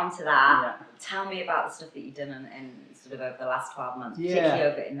we get on to that, tell me about the stuff that you've done in sort of over the last 12 months, particularly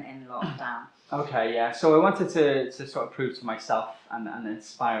over in lockdown. Okay, so I wanted to sort of prove to myself and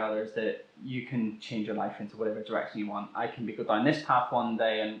inspire others that you can change your life into whatever direction you want. I can go down this path one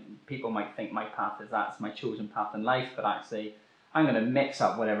day, and people might think my path is that's my chosen path in life, but actually I'm going to mix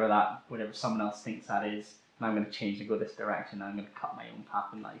up whatever someone else thinks that is, and I'm going to change and go this direction, and I'm going to cut my own path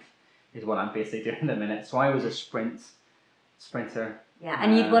in life, is what I'm basically doing in a minute. So I was a sprinter. Yeah,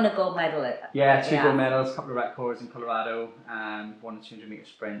 and you'd won a gold medal at 2 gold medals, a couple of records in Colorado, won a 200 metre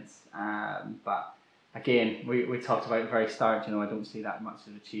sprints. But again, we talked about at the very start, I don't see that much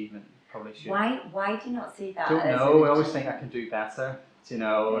of achievement. Probably should. Why do you not see that? Don't know. I always think I can do better.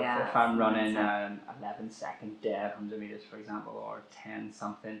 If I'm running 11-second dead 100 metres, for example, or 10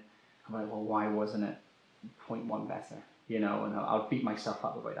 something, I'm like, well, why wasn't it 0.1 better? you know, and I'll beat myself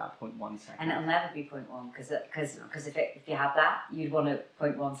up about that 0.1 second. And it'll never be 0.1 because if you had that, you'd want to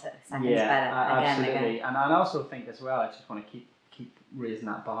 0.1 seconds better Yeah, again absolutely. and again. And I also think as well, I just want to keep raising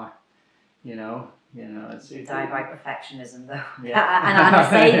that bar. You know, it's Die by perfectionism, though. Yeah. and I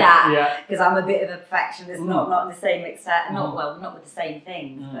say that Yeah. because I'm a bit of a perfectionist, not in the same extent, not with the same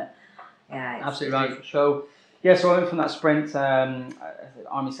things, but yeah. Absolutely right. So yeah, so I went from that sprint,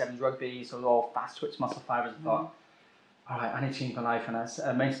 Army Sevens rugby, so all fast twitch muscle fibers. I thought, all right, I need to change my life. And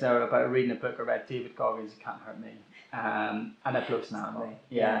I mentioned there about reading a book. I read David Goggins' "You Can't Hurt Me," and that blows an animal.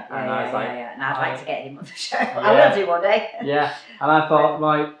 Yeah. And I was like, and I'd like to get him on the show. I will do one day. Yeah, and I thought,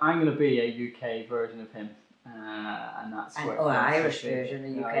 right, I'm going to be a UK version of him, and that's what. Or Irish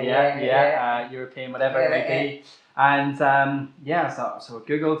version of UK. European, whatever it may be. And so I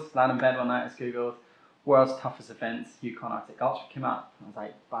googled, land in bed one night, I googled world's toughest events, Yukon Arctic Ultra came up. I was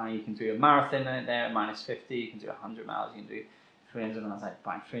like, bang, you can do a marathon in it there, -50, you can do 100 miles, you can do 300, and I was like,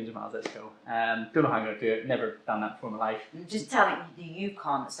 bang, 300 miles, let's go. Don't know how I'm going to do it, never done that before in my life. Just tell me, the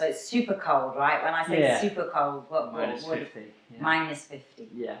Yukon, so it's super cold, right? When I say super cold, what -50. Yeah.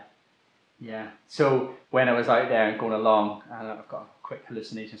 -50. Yeah. So when I was out there and going along, and I've got a quick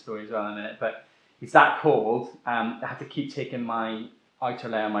hallucination story as well in a minute, but it's that cold, I had to keep taking my outer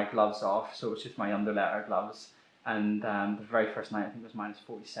layer of my gloves off, so it's just my under layer gloves. And the very first night, I think it was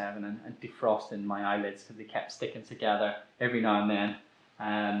 -47, and defrosting my eyelids because they kept sticking together every now and then.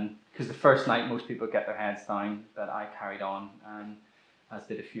 Because the first night, most people get their heads down, but I carried on, as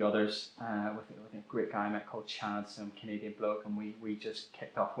did a few others, with a great guy I met called Chad, some Canadian bloke, and we just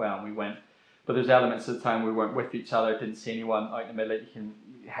kicked off well, and we went. But there's elements of the time we weren't with each other, didn't see anyone out in the middle. You can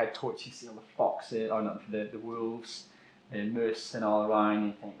head towards, you see all the foxes, or not the wolves, the moose and all around, and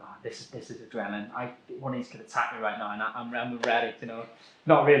you think, oh, this is adrenaline. One of these could attack me right now, and I'm ready, you know.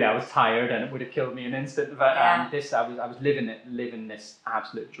 Not really, I was tired, and it would have killed me in an instant, but I was living this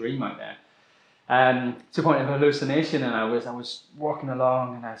absolute dream out there. To the point of hallucination, and I was walking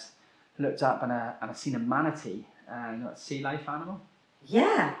along, and I looked up, and I seen a manatee, a sea life animal.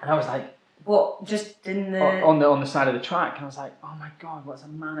 Yeah. And I was like, what? Just in the on the side of the track, and I was like, oh my god, what's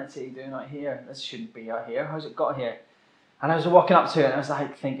a manatee doing out here? This shouldn't be out here. How's it got here? And I was walking up to it, and I was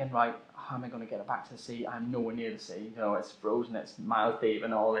like thinking, right, how am I going to get it back to the sea? I'm nowhere near the sea. You know, it's frozen, it's miles deep,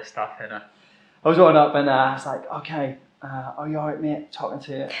 and all this stuff. And I was going up, and I was like, okay, are you alright, mate? Talking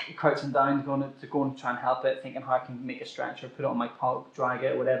to it, crouching down, going to go and try and help it, thinking how I can make a stretcher, put it on my pulp, drag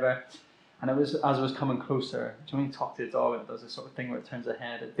it, whatever. And it was as I was coming closer, do you know when you talk to the dog and it does this sort of thing where it turns the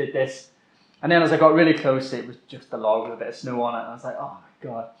head? It did this. And then as I got really close, it was just a log with a bit of snow on it. And I was like, oh my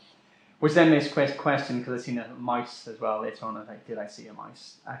god. Which then makes question, because I've seen a mouse as well later on. I was like, did I see a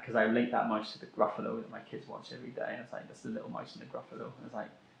mouse? Because I linked that mouse to the Gruffalo that my kids watch every day. And it's like, that's the little mouse in the Gruffalo. And it's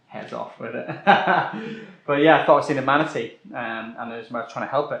like, heads off with it. But yeah, I thought I'd seen a manatee, and I was trying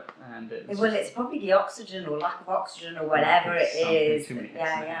to help it. And it was it's probably the oxygen or lack of oxygen or whatever it is. Too many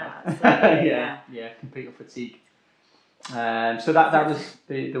Yeah, complete fatigue. So that was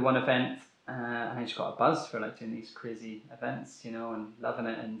the one event, and I just got a buzz for like doing these crazy events, you know, and loving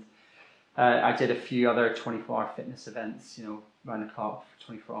it. And I did a few other 24-hour fitness events, you know, round the clock for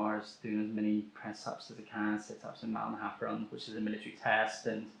 24 hours, doing as many press-ups as I can, sit-ups and mile-and-a-half runs, which is a military test.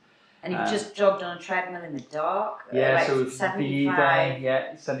 And you just jogged on a treadmill in the dark? Yeah, like so it was VE 75.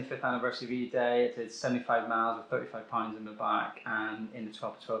 Day, 75th anniversary VE Day. I did 75 miles with 35 pounds in my back, and in the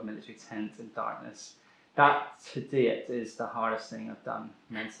 12-12 military tent in darkness. That to date is the hardest thing I've done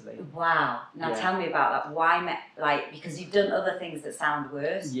mentally. Wow. Now tell me about that. Why, because you've done other things that sound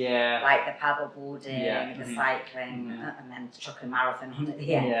worse. Yeah. Like the paddle boarding, the cycling, and then the chucking marathon on at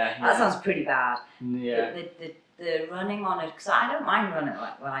the end. That sounds pretty bad. Yeah. The running on it, because I don't mind running.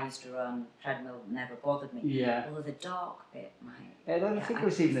 Like when I used to run, treadmill never bothered me. Yeah. Although the dark bit might. I don't think it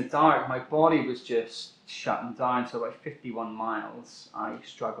was even the dark. My body was just shutting down. So about 51 miles, I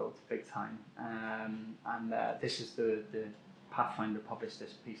struggled big time. And this is the Pathfinder published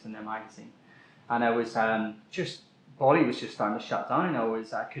this piece in their magazine, and I was body was just starting to shut down.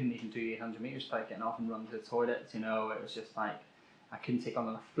 I couldn't even do 800 meters without getting off and run to the toilet. You know, it was just like I couldn't take on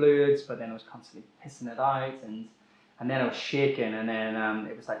enough fluids, but then I was constantly pissing it out, and then I was shaking, and then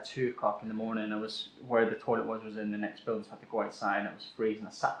it was like 2 o'clock in the morning. I was where the toilet was in the next building, so I had to go outside, and it was freezing.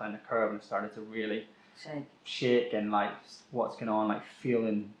 I sat down the curb and started to really shake and like what's going on, like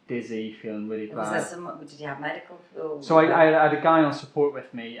feeling dizzy, feeling really bad. Did you have medical? So I had a guy on support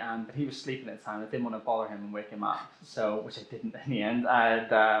with me, but he was sleeping at the time. I didn't want to bother him and wake him up, which I didn't in the end.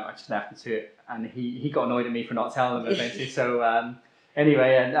 I just left him to it, and he got annoyed at me for not telling him eventually. So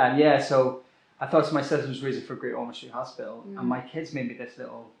anyway, so I thought to myself, I was raising for Great Ormond Street Hospital, and my kids made me this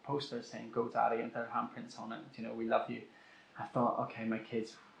little poster saying "Go Daddy" and their handprints on it. You know, we love you. I thought, okay, my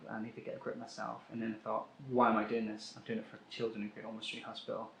kids, I need to get a grip myself. And then I thought, why am I doing this? I'm doing it for children in Great Ormond Street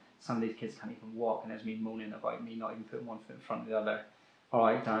Hospital. Some of these kids can't even walk, and there's me moaning about me not even putting one foot in front of the other. All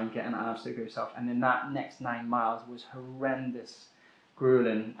right, Darren, get an absolute grip yourself. And then that next 9 miles was horrendous,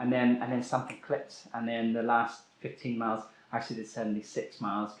 grueling. And then something clicked. And then the last 15 miles, I actually did 76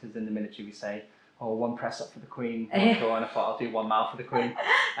 miles, because in the military we say, oh, one press up for the Queen. And I thought I'll do 1 mile for the Queen.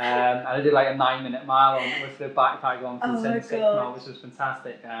 And I did like a 9-minute mile with the backpack on for the 76 mile, which was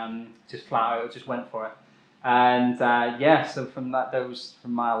fantastic. Just flat out, just went for it. And so from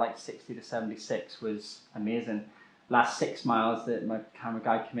mile like 60 to 76 was amazing. Last 6 miles, that my camera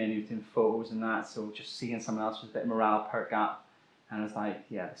guy came in, he was doing photos and that, so just seeing someone else was a bit of morale perk up. And I was like,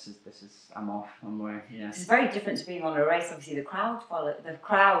 yeah, this is, I'm off, I'm where, yeah. It's very different to being on a race. Obviously, the crowd,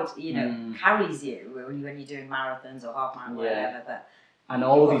 you know, carries you when you're doing marathons or half marathon or whatever. But and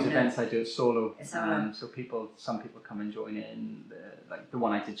all these events I do it solo. So some people come and join in. Like the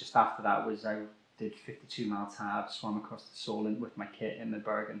one I did just after that was I did 52-mile tab, swam across the Solent with my kit in the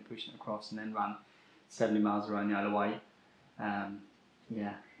Bergen, pushing it across, and then ran 70 miles around the Isle of Wight.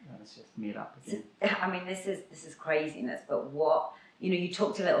 That's just made up again. I mean, this is craziness, but what, you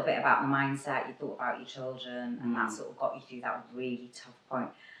talked a little bit about the mindset, you thought about your children, and that sort of got you through that really tough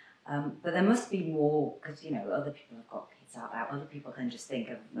point. But there must be more, because, other people have got kids out there, other people can just think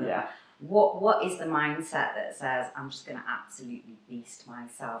of, what is the mindset that says, I'm just going to absolutely beast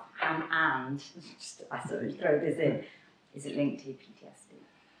myself? And just, I sort of throw this in, is it linked to your PTSD?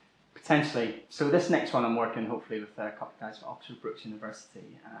 Potentially. So this next one I'm working hopefully with a couple of guys at Oxford Brookes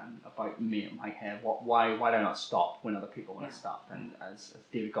University about me and my head. Why do I not stop when other people want to stop? And as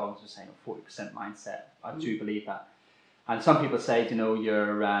David Goggins was saying, 40% mindset. I do believe that. And some people say, your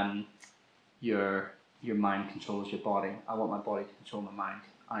mind controls your body. I want my body to control my mind.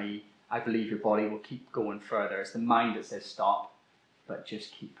 I believe your body will keep going further. It's the mind that says stop, but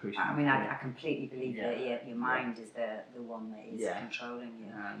just keep pushing. I mean, I completely believe that your mind is the one that is controlling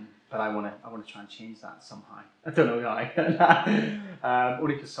you. But I want to try and change that somehow. I don't know how.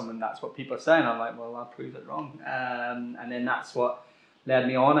 Only because that's what people are saying. I'm like, well, I'll prove it wrong. And then that's what led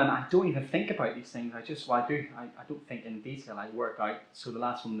me on. And I don't even think about these things. I don't think in detail. I work out. So the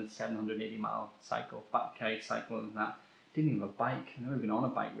last one was 780-mile cycle, back cycle, and that. Didn't even have a bike. I've never been on a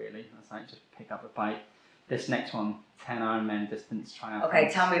bike really. I was like, just pick up a bike. This next one, 10 Ironman distance triathlon. Okay,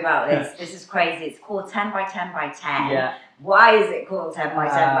 tell me about this. This is crazy. It's called 10 by 10 by 10. Yeah. Why is it called 10 by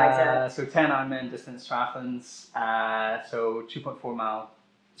 10 by 10? So 10 Ironman distance triathlons. So 2.4 mile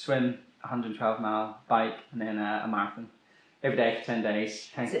swim, 112 mile bike, and then a marathon. Every day for 10 days.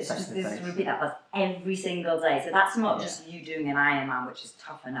 10 consecutive days. Just repeat that's every single day. So that's not just you doing an Ironman, which is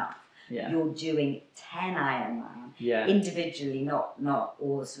tough enough. Yeah. You're doing 10 Ironman individually, not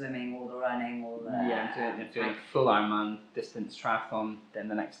all the swimming, all the running, all the... I'm doing a full Ironman distance triathlon, then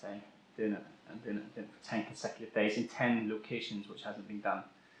the next day doing it for 10 consecutive days in 10 locations, which hasn't been done.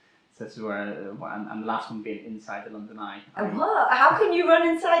 So this is where, and the last one being inside the London Eye. What? How can you run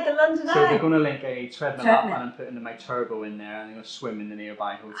inside the London Eye? So they're going to link a treadmill up, and I'm putting my turbo in there, and I'm going to swim in the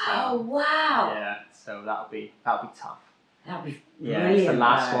nearby hotel. Oh wow! Yeah, so that'll be tough. That'd be brilliant. It's the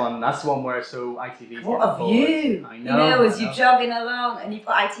last one. That's the one where ITV's what a view! I know. As you're jogging along and you've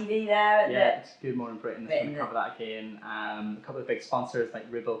got ITV there. It's Good Morning Britain. That's going to cover that again. A couple of big sponsors like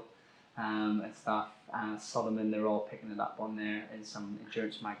Ribble and stuff. Solomon, they're all picking it up on there in some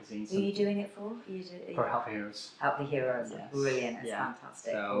endurance magazines. Who are you doing it for? For Healthy Heroes. Healthy Heroes. Yes. Brilliant. It's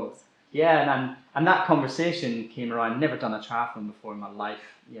fantastic. So, and that conversation came around. Never done a triathlon before in my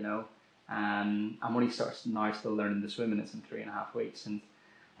life, I'm only still learning to swim, and it's in 3.5 weeks. And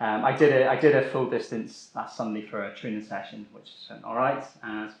I did a full distance last Sunday for a training session, which went all right.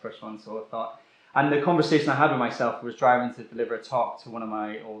 It's the first one, so I thought. And the conversation I had with myself was driving to deliver a talk to one of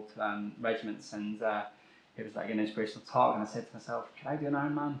my old regiments, and it was like an inspirational talk. And I said to myself, "Should I do an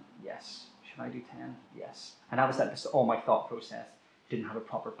Ironman? Yes. Should I do 10? Yes." And that was like just all my thought process. Didn't have a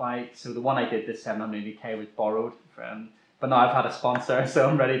proper bike, so the one I did, this 780k, was borrowed from. But now I've had a sponsor, so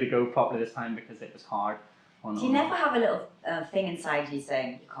I'm ready to go properly this time because it was hard. Do you never have a little thing inside you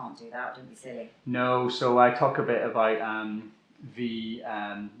saying, you can't do that, don't be silly? No, so I talk a bit about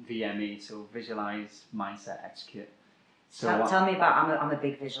VME, so visualize, mindset, execute. So tell me about, I'm a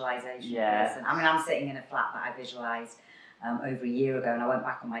big visualization person. I mean, I'm sitting in a flat that I visualized over a year ago, and I went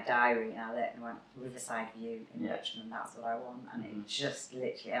back on my diary and I went Riverside View in Richmond, that's what I want, and it just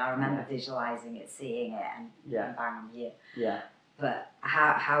literally, and I remember visualizing it, seeing it, and bang, I'm here. Yeah. But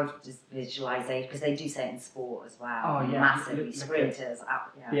how does visualization, because they do say it in sport as well, massively, sprinters.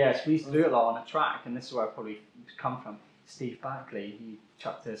 Yes, we used to do it a lot on a track, and this is where I probably come from. Steve Barkley, he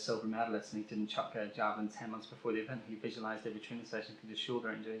chucked a silver medalist and he didn't chuck a javelin 10 months before the event. He visualised every training session because of his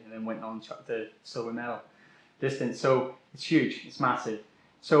shoulder injury and then went on and chucked a silver medal distance. So it's huge, it's massive.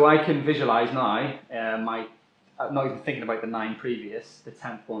 So I can visualise now my, not even thinking about the 9 previous, the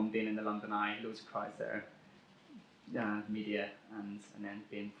 10th one being in the London Eye, loads of crowds there, media, and then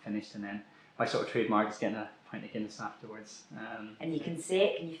being finished, and then my sort of trademark is getting a pint of Guinness afterwards. And you can see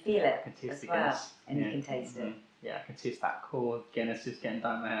it, can you feel it? I can taste as the well, Guinness. and you can taste it. Yeah, I can taste that cold Guinness just getting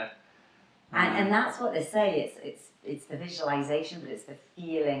down my head. And that's what they say, it's the visualisation, but it's the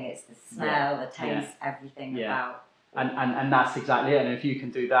feeling, it's the smell, the taste, everything about. And that's exactly it. And if you can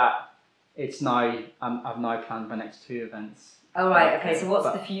do that, it's now, I've now planned my next 2 events. Oh right, okay, so what's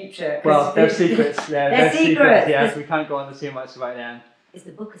the future? Well, they're secrets. Yeah, they're secrets. Yes, we can't go on to too much about them. Is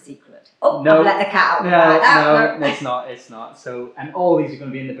the book a secret? Oh, no, I've let the cat out. No, it's not. It's not. So, and all these are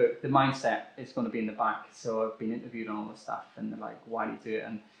going to be in the book. The mindset is going to be in the back. So I've been interviewed on all this stuff, and they're like, "Why do you do it?"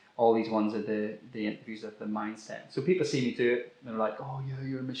 And all these ones are the interviews of the mindset. So people see me do it, and they're like, "Oh yeah,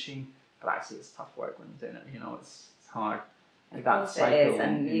 you're a machine," but actually, it's tough work when I'm doing it. You know, it's hard. Of course it is,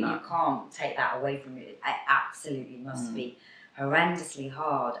 and you can't take that away from you. It absolutely must be horrendously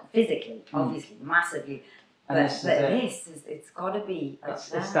hard, physically, obviously, massively. But it's got to be up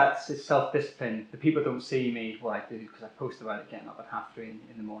there. It's self-discipline. The people don't see me, well, I do because I post about it, getting up at 3:30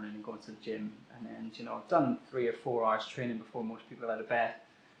 in the morning and going to the gym, and then, you know, I've done 3 or 4 hours training before most people are out of bed,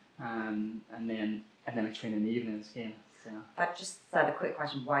 and then I train in the evenings again. So. I just had a quick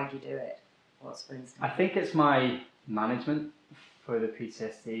question, why do you do it? What's for instance? I think it's my management for the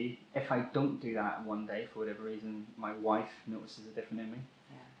PTSD. If I don't do that one day for whatever reason, my wife notices a difference in me.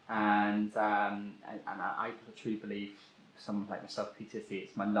 And I truly believe, someone like myself, PTSD,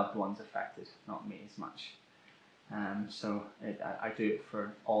 it's my loved ones affected, not me as much. So I do it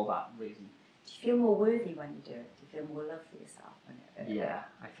for all that reason. Do you feel more worthy when you do it? Do you feel more love for yourself when you do it? Yeah,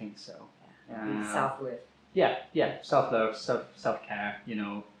 I think so. Self-worth. Yeah, self-love, self-care, you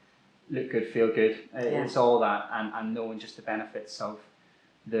know, look good, feel good. It's all that, and knowing just the benefits of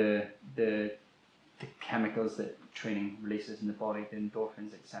the chemicals that training releases in the body, the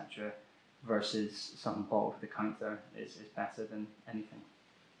endorphins, etc., versus something bought over the counter is better than anything,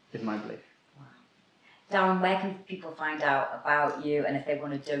 is my belief. Wow. Darren, where can people find out about you, and if they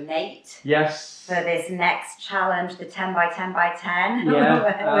want to donate? Yes. For this next challenge, the 10 by 10 by 10? Yeah.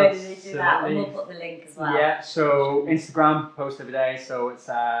 Where do they do that? And we'll put the link as well. Yeah, so Instagram, post every day, so it's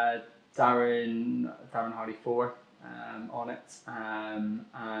Darren Hardy 4. On it,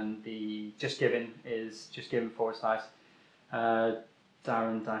 and the Just Giving is /Darren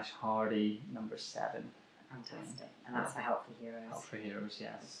Hardy 7. Fantastic, and that's for Help for Heroes. Help for Heroes,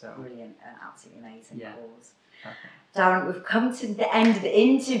 yes. So brilliant, absolutely amazing cause. Perfect. Darren, we've come to the end of the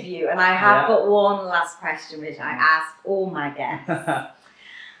interview, and I have got one last question which I ask all my guests,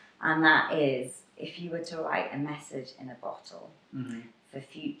 and that is, if you were to write a message in a bottle for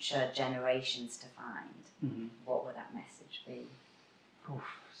future generations to find, what would that message be?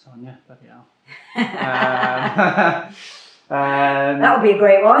 Oof, Sonya, bloody hell. That would be a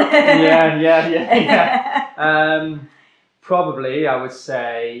great one. yeah. Probably, I would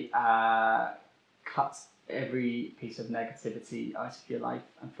say, cut every piece of negativity out of your life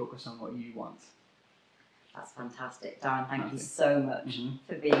and focus on what you want. That's fantastic. Darren, thank you so much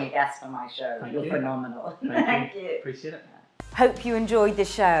for being a guest on my show. You're phenomenal. Thank you. Appreciate it. Hope you enjoyed the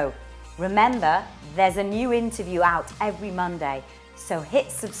show. Remember, there's a new interview out every Monday, so hit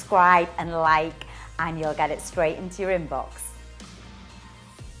subscribe and like, and you'll get it straight into your inbox.